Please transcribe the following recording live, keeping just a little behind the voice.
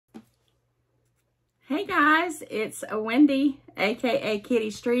Hey guys, it's Wendy, aka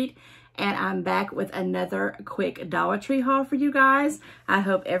Kitty Street, and I'm back with another quick Dollar Tree haul for you guys. I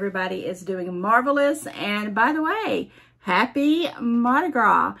hope everybody is doing marvelous, and by the way, happy Mardi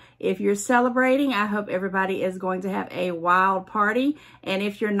Gras. If you're celebrating, I hope everybody is going to have a wild party, and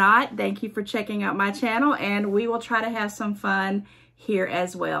if you're not, thank you for checking out my channel, and we will try to have some fun here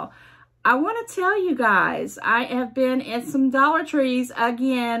as well. I want to tell you guys, I have been in some Dollar Trees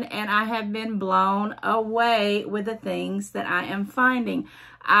again, and I have been blown away with the things that I am finding.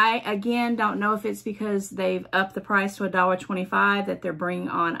 I, again, don't know if it's because they've upped the price to $1.25, that they're bringing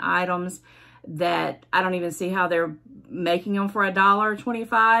on items that I don't even see how they're making them for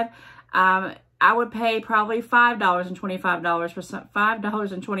 $1.25. I would pay probably $5.25 for some,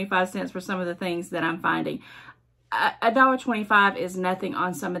 $5.25 for some of the things that I'm finding. $1.25 is nothing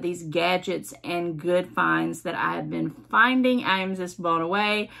on some of these gadgets and good finds that I have been finding. I am just blown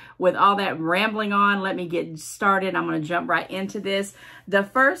away with all that rambling on. Let me get started. I'm going to jump right into this. The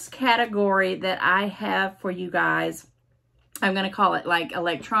first category that I have for you guys, I'm going to call it like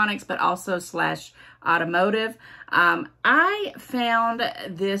electronics, but also slash automotive. I found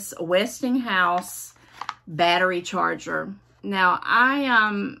this Westinghouse battery charger. Now,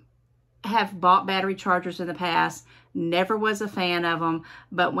 I have bought battery chargers in the past, never was a fan of them,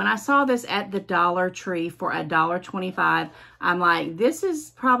 but when I saw this at the Dollar Tree for $1.25, I'm like, this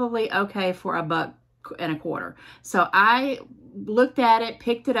is probably okay for $1.25. So I looked at it,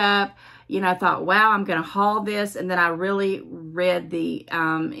 picked it up, I thought, wow, I'm gonna haul this, and then I really read the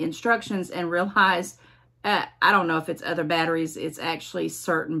instructions and realized I don't know if it's other batteries. It's actually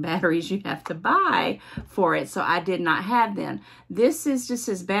certain batteries you have to buy for it. So I did not have them. This is just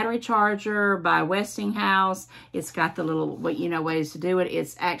this battery charger by Westinghouse. It's got the little, ways to do it.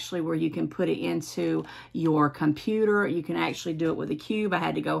 It's actually where you can put it into your computer. You can actually do it with a cube. I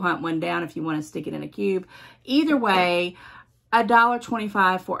had to go hunt one down if you want to stick it in a cube. Either way,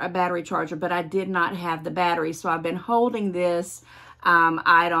 $1.25 for a battery charger, but I did not have the battery. So I've been holding this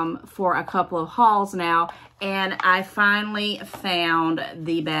item for a couple of hauls now, and I finally found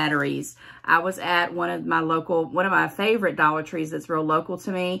the batteries. I was at one of my favorite Dollar Trees that's real local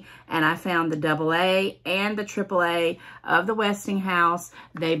to me, and I found the AA and the AAA of the Westinghouse.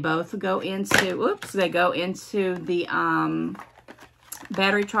 They both go into, the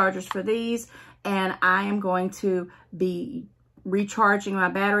battery chargers for these, and I am going to be recharging my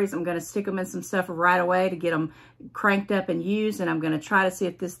batteries. I'm going to stick them in some stuff right away to get them cranked up and used, and I'm going to try to see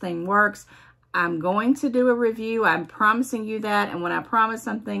if this thing works. I'm going to do a review. I'm promising you that, and when I promise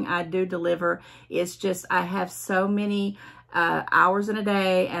something, I do deliver. It's just I have so many hours in a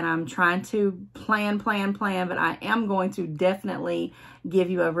day, and I'm trying to plan, but I am going to definitely give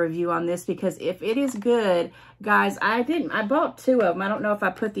you a review on this, because if it is good, guys, I bought two of them. I don't know if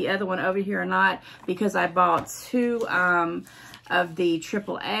I put the other one over here or not, because I bought two of the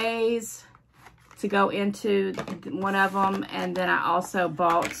AAAs to go into one of them, and then I also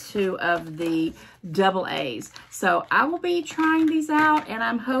bought two of the AAs. So I will be trying these out, and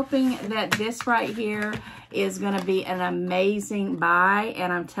I'm hoping that this right here is going to be an amazing buy,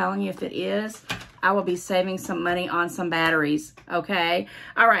 and I'm telling you, if it is, I will be saving some money on some batteries, okay?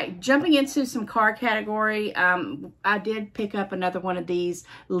 All right, jumping into some car category, I did pick up another one of these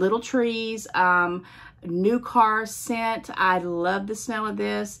little trees, new car scent. I love the smell of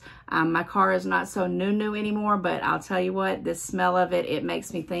this. My car is not so new anymore, but I'll tell you what, the smell of it, it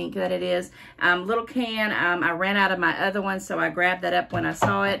makes me think that it is. Little can, I ran out of my other one, so I grabbed that up when I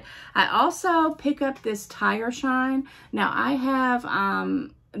saw it. I also pick up this tire shine. Now I have,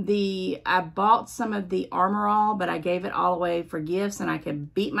 I bought some of the Armor All, but I gave it all away for gifts, and I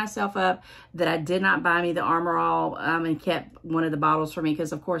could beat myself up that I did not buy me the Armor All and kept one of the bottles for me,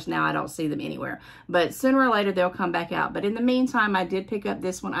 because of course now I don't see them anywhere. But sooner or later they'll come back out. But in the meantime, I did pick up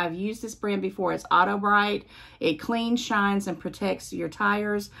this one. I've used this brand before. It's Auto Bright. It cleans, shines, and protects your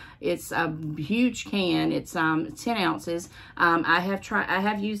tires. It's a huge can. It's 10 ounces. I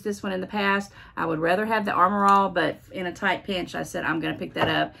have used this one in the past. I would rather have the Armor All, but in a tight pinch, I said I'm going to pick that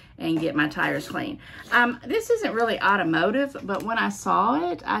up and get my tires clean. This isn't really automotive, but when I saw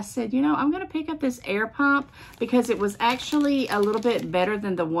it, I said, I'm going to pick up this air pump, because it was actually a little bit better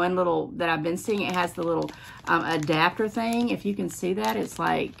than the one little that I've been seeing. It has the little adapter thing. If you can see that, it's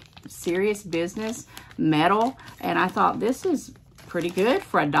like serious business metal, and I thought this is pretty good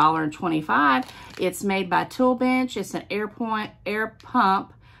for $1.25. It's made by Tool Bench. It's an air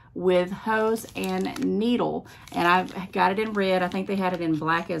pump with hose and needle, and I've got it in red. I think they had it in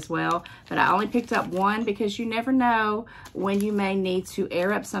black as well, but I only picked up one because you never know when you may need to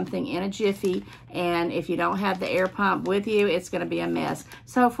air up something in a jiffy, and if you don't have the air pump with you, it's going to be a mess.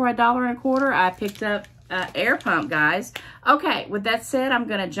 So for $1.25, I picked up air pump, guys. Okay, with that said, I'm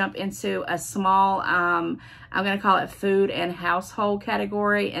going to jump into a small, I'm going to call it food and household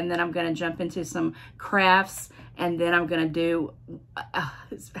category, and then I'm going to jump into some crafts, and then I'm going to do,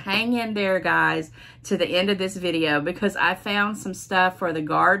 hang in there, guys, to the end of this video, because I found some stuff for the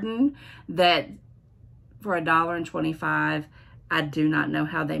garden that for $1.25, I do not know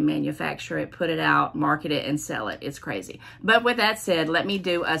how they manufacture it, put it out, market it, and sell it. It's crazy. But with that said, let me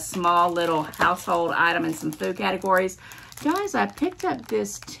do a small little household item and some food categories. Guys, I picked up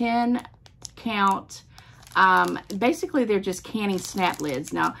this 10 count. Basically, they're just canning snap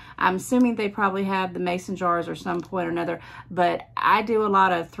lids. Now, I'm assuming they probably have the mason jars or some point or another, but I do a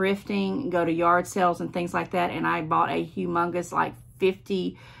lot of thrifting, go to yard sales and things like that, and I bought a humongous, like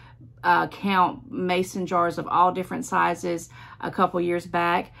 50 count mason jars of all different sizes a couple years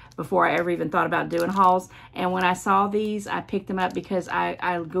back before I ever even thought about doing hauls. And when I saw these, I picked them up because I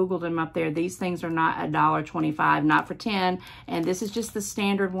Googled them up there. These things are not $1.25, not for 10. And this is just the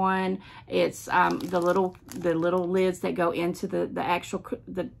standard one. It's the little lids that go into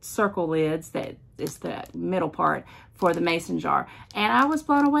the circle lids, that is the middle part for the mason jar. And I was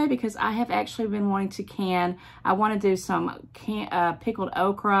blown away because I have actually been wanting to can. I want to do some pickled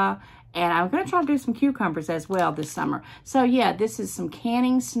okra, and I'm going to try to do some cucumbers as well this summer. So yeah, this is some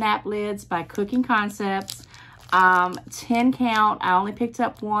canning snap lids by Cooking Concepts. 10 count. I only picked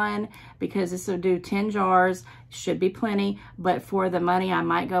up one because this will do 10 jars. Should be plenty, but for the money, I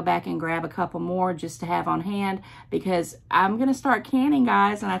might go back and grab a couple more just to have on hand, because I'm going to start canning,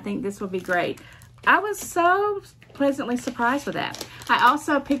 guys, and I think this will be great. I was so pleasantly surprised with that. I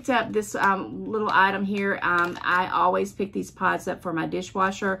also picked up this little item here. I always pick these pods up for my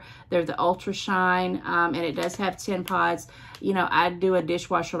dishwasher. They're the Ultra Shine, and it does have 10 pods. You know, I do a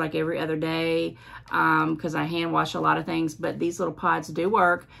dishwasher like every other day because I hand wash a lot of things, but these little pods do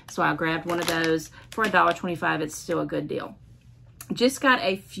work, so I grabbed one of those. For $1.25, it's still a good deal. Just got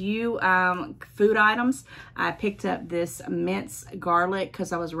a few food items. I picked up this minced garlic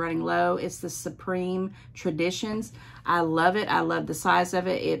because I was running low. It's the Supreme Traditions. I love it. I love the size of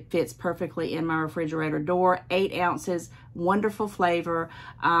it. It fits perfectly in my refrigerator door. 8 ounces, wonderful flavor.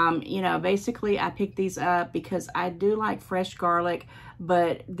 You know, basically I picked these up because I do like fresh garlic,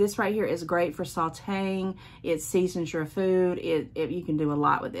 but this right here is great for sauteing. It seasons your food. You can do a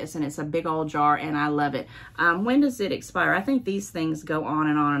lot with this, and it's a big old jar, and I love it. When does it expire? I think these things go on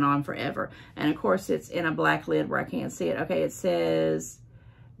and on and on forever. And of course, it's in a black lid where I can't see it. Okay, it says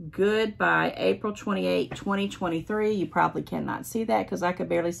good by April 28, 2023. You probably cannot see that because I could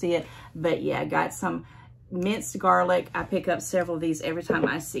barely see it. But yeah, I got some minced garlic. I pick up several of these every time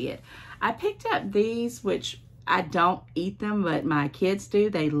I see it. I picked up these, which I don't eat them, but my kids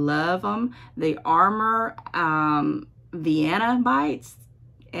do. They love them. The Armor Vienna bites,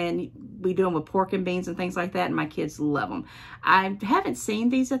 and we do them with pork and beans and things like that, and my kids love them. I haven't seen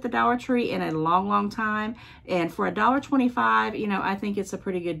these at the Dollar Tree in a long, long time, and for $1.25, you know, I think it's a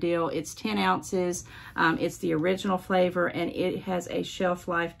pretty good deal. It's 10 ounces. It's the original flavor, and it has a shelf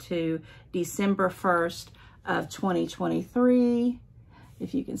life to December 1st of 2023.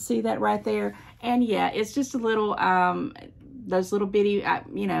 If you can see that right there. And yeah, it's just a little, those little bitty,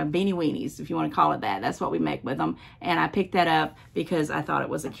 you know, beanie weenies, if you want to call it that. That's what we make with them. And I picked that up because I thought it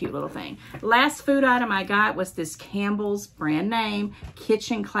was a cute little thing. Last food item I got was this Campbell's brand name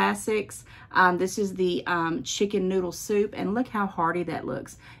Kitchen Classics. This is the chicken noodle soup, and look how hearty that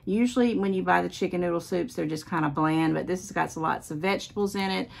looks. Usually when you buy the chicken noodle soups, they're just kind of bland, but this has got lots of vegetables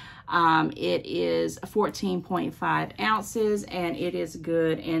in it. It is 14.5 ounces, and it is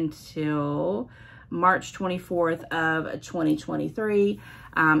good until March 24th of 2023.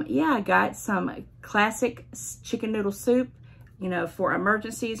 Yeah, I got some classic chicken noodle soup, you know, for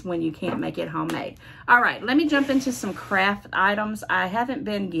emergencies when you can't make it homemade. All right, let me jump into some craft items. I haven't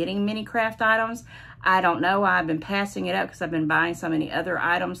been getting many craft items. I don't know why I've been passing it up because I've been buying so many other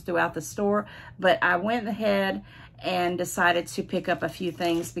items throughout the store, but I went ahead and decided to pick up a few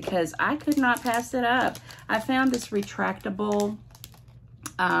things because I could not pass it up. I found this retractable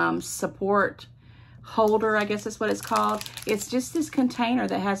support holder, I guess that's what it's called. It's just this container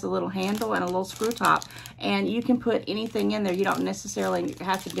that has a little handle and a little screw top, and you can put anything in there. You don't necessarily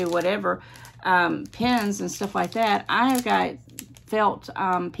have to do whatever, pins and stuff like that. I've got felt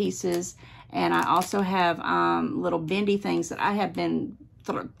pieces, and I also have little bendy things that I have been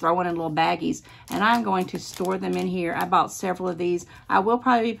throwing in little baggies, and I'm going to store them in here. I bought several of these. I will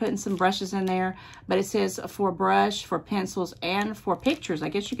probably be putting some brushes in there, but it says for brush, for pencils, and for pictures. I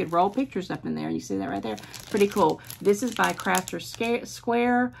guess you could roll pictures up in there. You see that right there? Pretty cool. This is by Crafter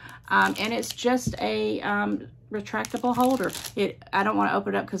Square, and it's just a retractable holder. I don't want to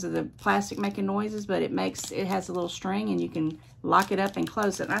open it up because of the plastic making noises, but it has a little string, and you can lock it up and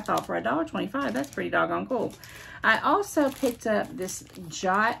close it. And I thought for $1.25, that's pretty doggone cool. I also picked up this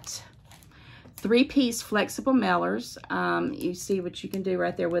Jot 3-piece flexible mailers. You see what you can do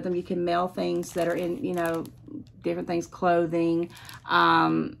right there with them. You can mail things that are in, you know, different things, clothing.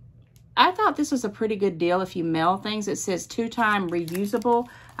 I thought this was a pretty good deal if you mail things. It says 2-time reusable.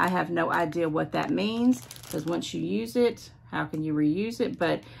 I have no idea what that means, because once you use it, how can you reuse it?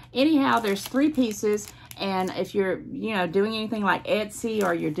 But anyhow, there's 3 pieces. And if you're, you know, doing anything like Etsy,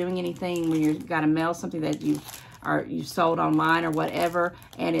 or you're doing anything when you've got to mail something that you sold online or whatever,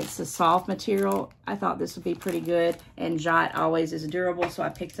 and it's a soft material, I thought this would be pretty good. And Jot always is durable, so I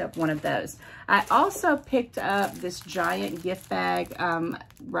picked up one of those. I also picked up this giant gift bag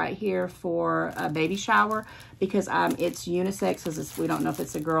right here for a baby shower, because it's unisex, because we don't know if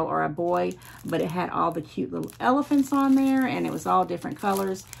it's a girl or a boy, but it had all the cute little elephants on there, and it was all different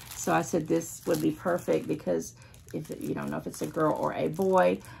colors. So I said this would be perfect, because if you don't know if it's a girl or a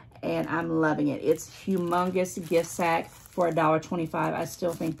boy, and I'm loving it. It's humongous gift sack for $1.25. I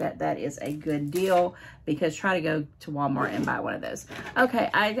still think that that is a good deal, because try to go to Walmart and buy one of those. Okay,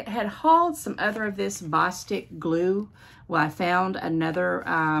 I had hauled some other of this Bostik glue. Well, I found another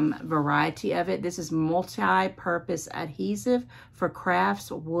variety of it. This is multi-purpose adhesive for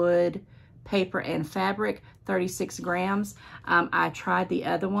crafts, wood, paper, and fabric, 36 grams. I tried the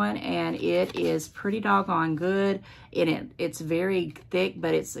other one, and it is pretty doggone good. It's very thick,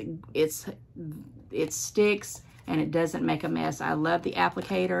 but it sticks and it doesn't make a mess. I love the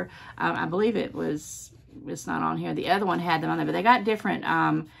applicator. I believe it's not on here. The other one had them on there, but they got different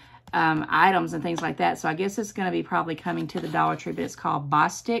items and things like that. So I guess it's going to be probably coming to the Dollar Tree, but it's called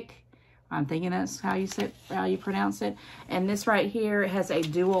Bostik. I'm thinking that's how you pronounce it. And this right here has a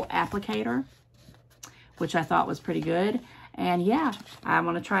dual applicator, which I thought was pretty good. And yeah, I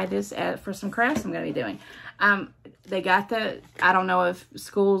want to try this for some crafts I'm going to be doing. They got I don't know if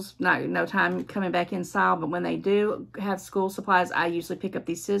school's no time coming back in style, but when they do have school supplies, I usually pick up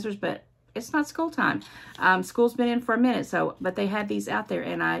these scissors, but it's not school time. School's been in for a minute, but they had these out there,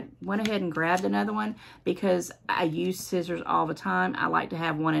 and I went ahead and grabbed another one because I use scissors all the time. I like to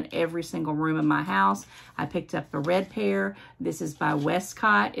have one in every single room in my house. I picked up a red pair. This is by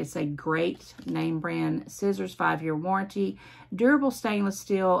Westcott. It's a great name brand scissors, 5-year warranty, durable stainless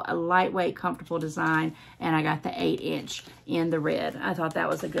steel, a lightweight, comfortable design, and I got the 8-inch in the red. I thought that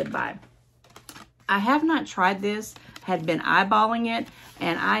was a good buy. I have not tried this, had been eyeballing it,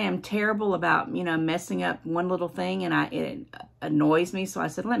 and I am terrible about, you know, messing up one little thing, and it annoys me. So I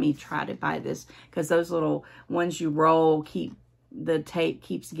said, let me try to buy this, because those little ones you roll, the tape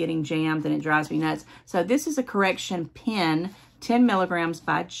keeps getting jammed, and it drives me nuts. So this is a correction pen, 10 milligrams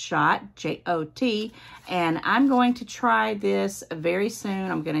by Jot, J-O-T, and I'm going to try this very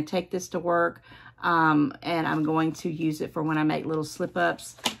soon. I'm going to take this to work, and I'm going to use it for when I make little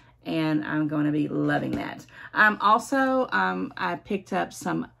slip-ups, and I'm going to be loving that. Also, I picked up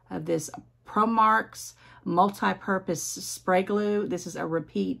some of this ProMarks multi-purpose spray glue. This is a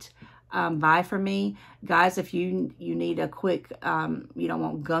repeat buy for me. Guys, if you need a quick, you don't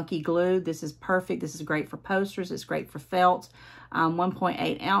want gunky glue, this is perfect. This is great for posters. It's great for felt.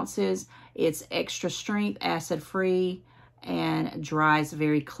 1.8 ounces. It's extra strength, acid-free, and dries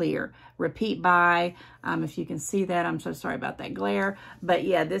very clear. Repeat buy. If you can see that, I'm so sorry about that glare. But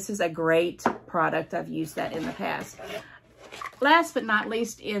yeah, this is a great product. I've used that in the past. Last but not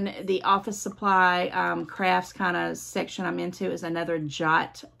least, in the office supply crafts kind of section I'm into is another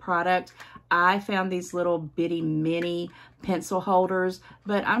Jot product. I found these little bitty mini pencil holders,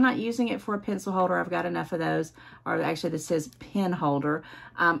 but I'm not using it for a pencil holder. I've got enough of those. Or actually, this says pen holder.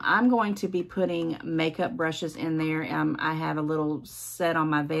 I'm going to be putting makeup brushes in there. I have a little set on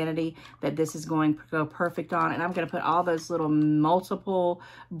my vanity that this is going to go perfect on, and I'm going to put all those little multiple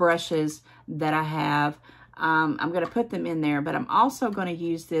brushes that I have. I'm going to put them in there, but I'm also going to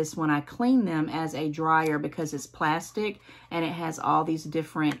use this when I clean them as a dryer, because it's plastic and it has all these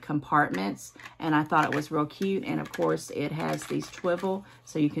different compartments, and I thought it was real cute. And of course it has these swivel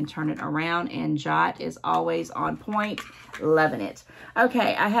so you can turn it around, and Jot is always on point. Loving it.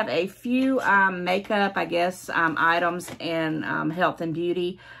 Okay, I have a few makeup, I guess, items and health and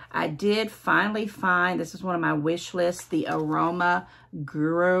beauty. I did finally find, this is one of my wish lists, the Aroma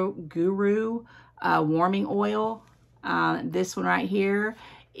Guru warming oil. This one right here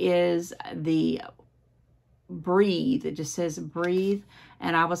is the Breathe. It just says Breathe.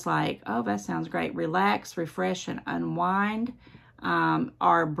 And I was like, oh, that sounds great. Relax, refresh, and unwind.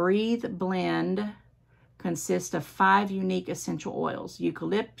 Our Breathe blend consists of 5 unique essential oils: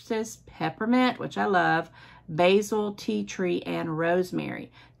 eucalyptus, peppermint, which I love, basil, tea tree, and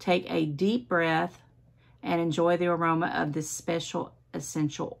rosemary. Take a deep breath and enjoy the aroma of this special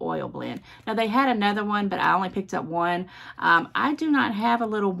essential oil blend. Now, they had another one, but I only picked up one. I do not have a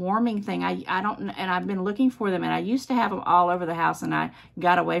little warming thing. I don't, and I've been looking for them, and I used to have them all over the house, and I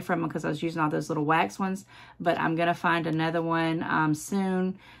got away from them because I was using all those little wax ones. But I'm going to find another one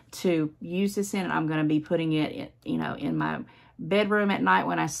soon to use this in, and I'm going to be putting it, in my bedroom at night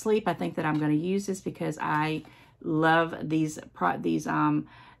when I sleep. I think that I'm going to use this because I love the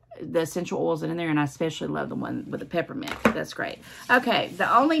essential oils that are in there, and I especially love the one with the peppermint. That's great. Okay,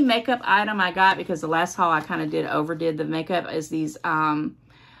 the only makeup item I got, because the last haul I kind of overdid the makeup, is these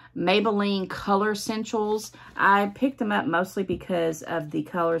Maybelline Color Essentials. I picked them up mostly because of the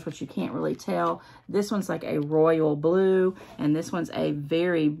colors, which you can't really tell. This one's like a royal blue, and this one's a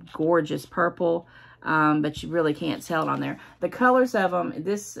very gorgeous purple. But you really can't tell it on there. The colors of them,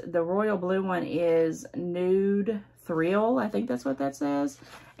 the royal blue one is Nude Thrill. I think that's what that says.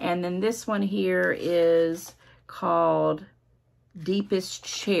 And then this one here is called Deepest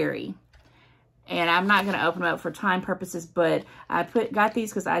Cherry. And I'm not going to open them up for time purposes, but I got these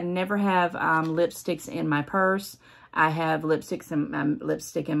because I never have lipsticks in my purse. I have lipstick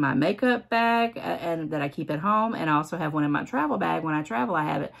in my makeup bag and that I keep at home, and I also have one in my travel bag. When I travel, I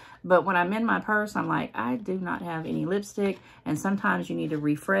have it. But when I'm in my purse, I'm like, I do not have any lipstick, and sometimes you need to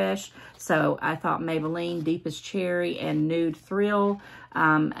refresh. So I thought Maybelline Deepest Cherry and Nude Thrill,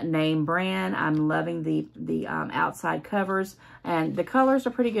 name brand. I'm loving the outside covers, and the colors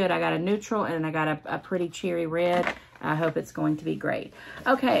are pretty good. I got a neutral and I got a pretty cherry red. I hope it's going to be great.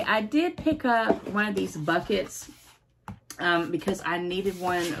 Okay, I did pick up one of these buckets because I needed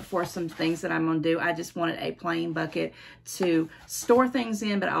one for some things that I'm going to do. I just wanted a plain bucket to store things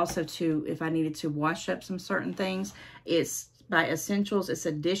in, but also to, if I needed to wash up some certain things. It's by Essentials. It's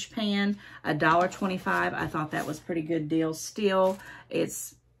a dish pan, $1.25. I thought that was a pretty good deal still.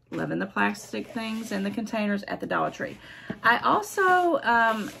 It's loving the plastic things and the containers at the Dollar Tree. I also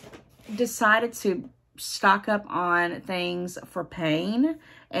decided to stock up on things for pain.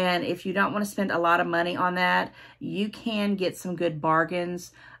 And if you don't want to spend a lot of money on that, you can get some good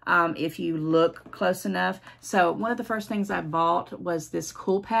bargains if you look close enough. So one of the first things I bought was this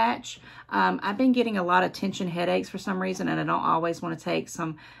Cool Patch. I've been getting a lot of tension headaches for some reason, and I don't always want to take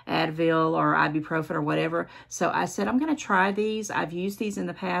some Advil or ibuprofen or whatever. So I said, I'm going to try these. I've used these in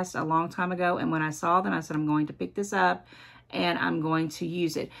the past a long time ago, and when I saw them, I said, I'm going to pick this up and I'm going to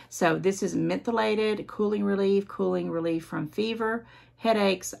use it. So this is mentholated cooling relief from fever,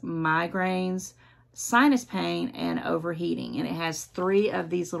 headaches, migraines, sinus pain, and overheating. And it has 3 of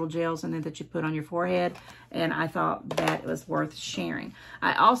these little gels in there that you put on your forehead, and I thought that was worth sharing.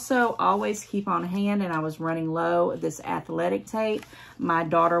 I also always keep on hand, and I was running low, this athletic tape. My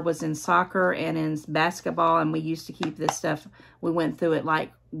daughter was in soccer and in basketball, and we used to keep this stuff. We went through it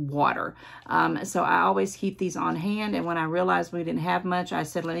like water. So I always keep these on hand, and when I realized we didn't have much, I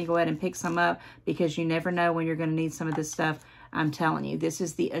said, let me go ahead and pick some up, because you never know when you're going to need some of this stuff. I'm telling you, this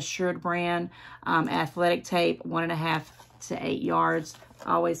is the Assured brand athletic tape, 1.5 to 8 yards.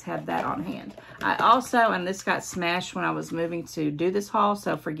 Always have that on hand. I also, and this got smashed when I was moving to do this haul,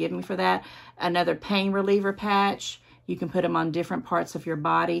 so forgive me for that, another pain reliever patch. You can put them on different parts of your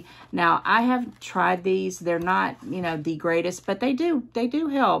body. Now, I have tried these. They're not, the greatest, but they do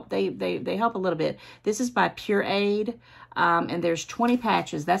help. They help a little bit. This is by Pure Aid, and there's 20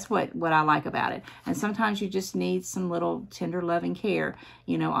 patches. That's what I like about it. And sometimes you just need some little tender loving care,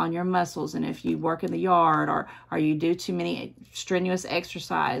 on your muscles. And if you work in the yard, or you do too many strenuous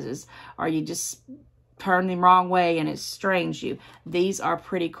exercises, or you just turn the wrong way and it strains you, these are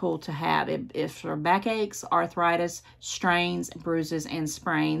pretty cool to have. If for backaches, arthritis, strains, bruises, and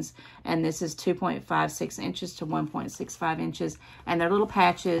sprains. And this is 2.56 inches to 1.65 inches. And they're little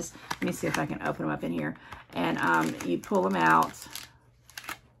patches. Let me see if I can open them up in here. And you pull them out,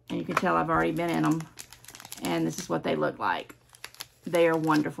 and you can tell I've already been in them. And this is what they look like. They are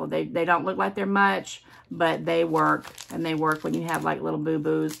wonderful. They don't look like they're much, but they work. And they work when you have like little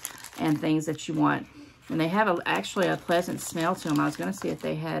boo-boos and things that you want. And they have actually a pleasant smell to them. I was going to see if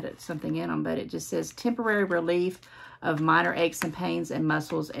they had something in them, but it just says temporary relief of minor aches and pains in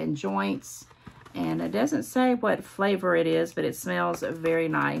muscles and joints. And it doesn't say what flavor it is, but it smells very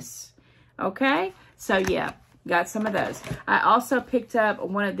nice. Okay, so yeah, got some of those. I also picked up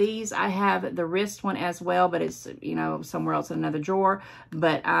one of these. I have the wrist one as well, but it's, you know, somewhere else in another drawer.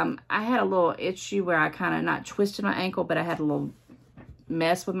 But I had a little issue where I kind of not twisted my ankle, but I had a little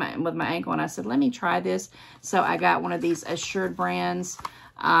mess with my ankle, and I said, let me try this. So I got one of these Assured Brands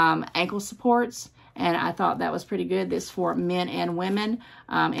ankle supports, and I thought that was pretty good. This for men and women,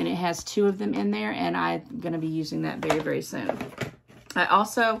 and it has 2 of them in there, and I'm going to be using that very, very soon. I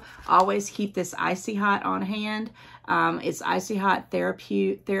also always keep this Icy Hot on hand. It's Icy Hot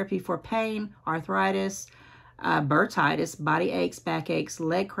therapy for pain, arthritis, bursitis, body aches, backaches,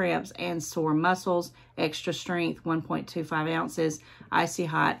 leg cramps, and sore muscles. Extra strength, 1.25 ounces. Icy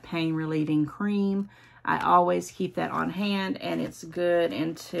Hot pain relieving cream. I always keep that on hand, and it's good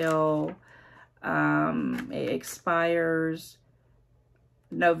until it expires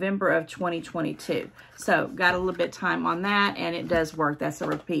November of 2022. So got a little bit of time on that, and it does work. That's a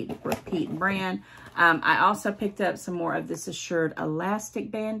repeat brand. I also picked up some more of this Assured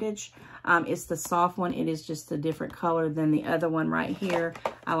elastic bandage. It's the soft one. It is just a different color than the other one right here.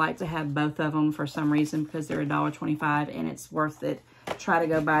 I like to have both of them for some reason because they're $1.25 and it's worth it. Try to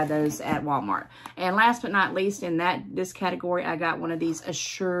go buy those at Walmart. And last but not least, in this category, I got one of these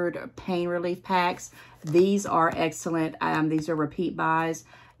Assured pain relief packs. These are excellent. These are repeat buys.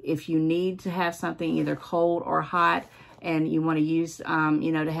 If you need to have something either cold or hot and you want to use,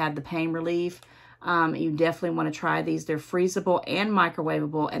 you know, to have the pain relief, you definitely want to try these. They're freezable and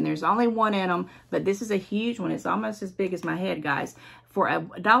microwavable, and there's only 1 in them, but this is a huge one. It's almost as big as my head, guys. For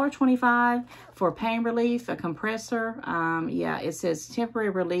 $1.25 for pain relief, a compressor. Yeah, it says temporary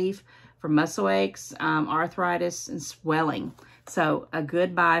relief for muscle aches, arthritis, and swelling. So a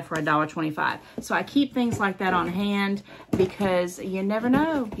good buy for $1.25. So I keep things like that on hand because you never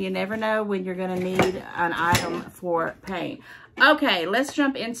know. You never know when you're going to need an item for pain. Okay, let's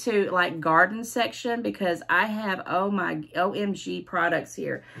jump into like garden section because I have, oh my, OMG products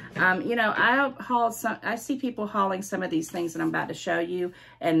here. You know, I see people hauling some of these things that I'm about to show you,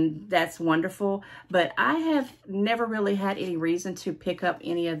 and that's wonderful. But I have never really had any reason to pick up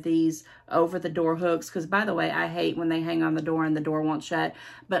any of these over the door hooks because, by the way, I hate when they hang on the door and the door won't shut.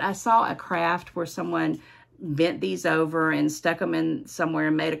 But I saw a craft where someone bent these over and stuck them in somewhere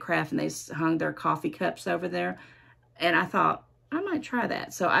and made a craft, and they hung their coffee cups over there. And I thought, I might try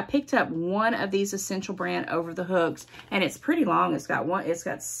that. So I picked up one of these Essential brand over the hooks, and it's pretty long. It's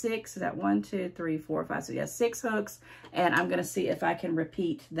got 6, is that 1, 2, 3, 4, 5, so yeah, 6 hooks, and I'm gonna see if I can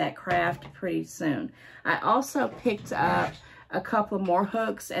repeat that craft pretty soon. I also picked up a couple of more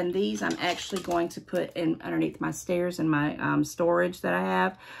hooks, and these I'm actually going to put in underneath my stairs in my storage that I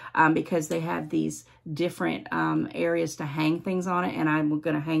have because they have these different areas to hang things on it, and I'm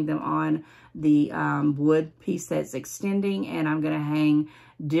going to hang them on the wood piece that's extending, and I'm going to hang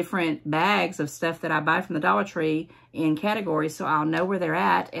different bags of stuff that I buy from the Dollar Tree in categories so I'll know where they're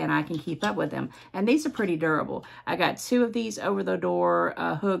at and I can keep up with them. And these are pretty durable. I got 2 of these over the door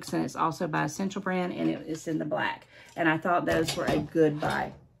hooks, and it's also by Essential brand, and it's in the black. And I thought those were a good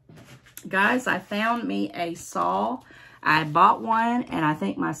buy. Guys, I found me a saw. I bought one, and I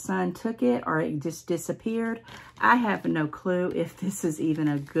think my son took it or it just disappeared. I have no clue if this is even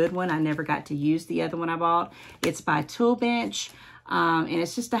a good one. I never got to use the other one I bought. It's by Tool Bench, and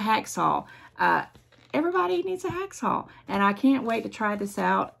it's just a hacksaw. Everybody needs a hacksaw, and I can't wait to try this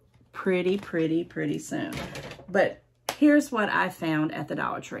out pretty soon. But here's what I found at the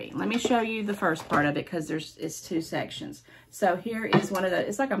Dollar Tree. Let me show you the first part of it because it's 2 sections. So here is one of the,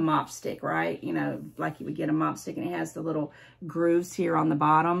 it's like a mop stick, right? You know, like you would get a mop stick, and it has the little grooves here on the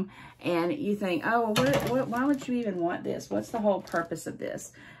bottom. And you think, oh, well, why would you even want this? What's the whole purpose of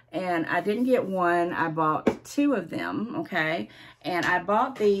this? And I didn't get one. I bought 2 of them, okay? And I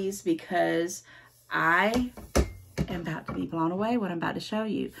bought these because I am about to be blown away what I'm about to show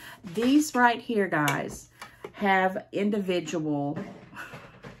you. These right here, guys, have individual,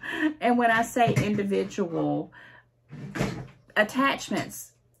 and when I say individual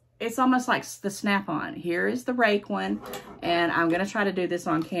attachments, it's almost like the snap-on. Here is the rake one, and I'm going to try to do this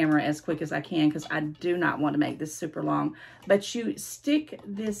on camera as quick as I can because I do not want to make this super long. But you stick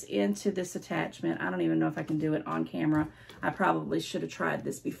this into this attachment. I don't even know if I can do it on camera. I probably should have tried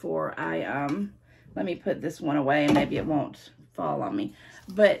this before I, let me put this one away and maybe it won't fall on me.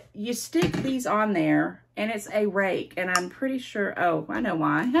 But you stick these on there, and it's a rake, and I'm pretty sure, oh, I know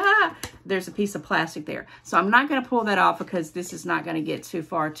why. There's a piece of plastic there. So I'm not going to pull that off because this is not going to get too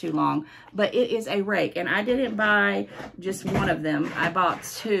long. But it is a rake, and I didn't buy just one of them. I bought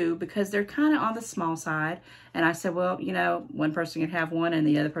 2 because they're kind of on the small side. And I said, well, you know, one person can have one and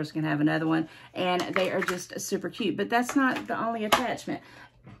the other person can have another one. And they are just super cute. But that's not the only attachment.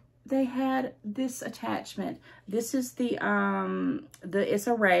 they had this attachment. This is it's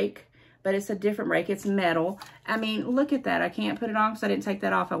a rake, but it's a different rake. It's metal. I mean, look at that. I can't put it on because I didn't take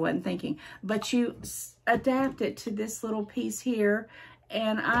that off. I wasn't thinking. But you adapt it to this little piece here.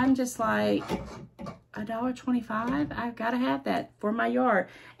 And I'm just like, $1.25? I've got to have that for my yard.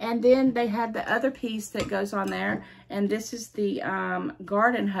 And then they had the other piece that goes on there. And this is the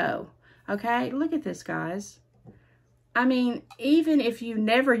garden hoe. Okay, look at this, guys. I mean, even if you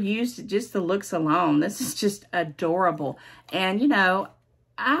never used it, just the looks alone, this is just adorable. And, you know,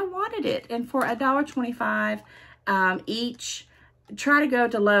 I wanted it. And for $1.25 each, try to go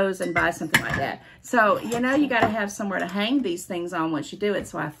to Lowe's and buy something like that. So, you know, you got to have somewhere to hang these things on once you do it.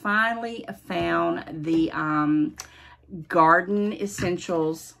 So I finally found the Garden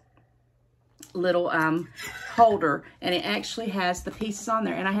Essentials little holder, and it actually has the pieces on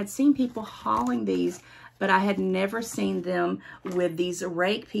there. And I had seen people hauling these, but I had never seen them with these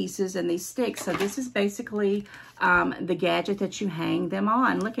rake pieces and these sticks. So this is basically the gadget that you hang them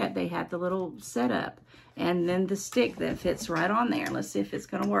on. Look at, they have the little setup and then the stick that fits right on there. Let's see if it's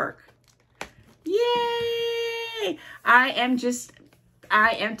gonna work. Yay! I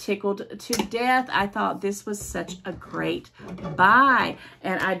am tickled to death. I thought this was such a great buy.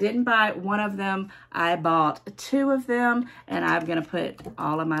 And I didn't buy one of them. I bought two of them. And I'm going to put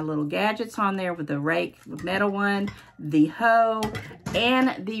all of my little gadgets on there with the rake, the metal one, the hoe,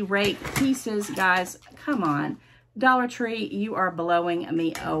 and the rake pieces. Guys, come on. Dollar Tree, you are blowing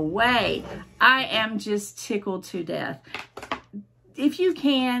me away. I am just tickled to death. If you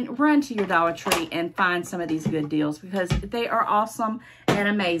can, run to your Dollar Tree and find some of these good deals because they are awesome and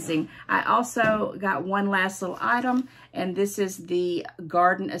amazing. I also got one last little item, and this is the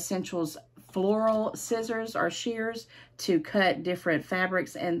Garden Essentials floral scissors or shears to cut different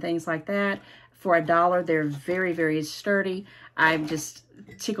fabrics and things like that. For $1, they're very, very sturdy. I'm just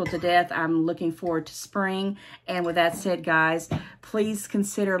tickled to death. I'm looking forward to spring. And with that said, guys, please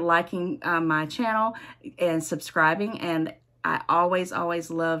consider liking my channel and subscribing. And I always,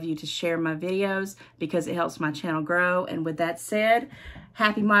 always love you to share my videos because it helps my channel grow. And with that said,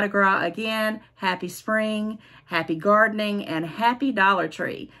 happy Mardi Gras again, happy spring, happy gardening, and happy Dollar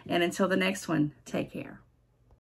Tree. And until the next one, take care.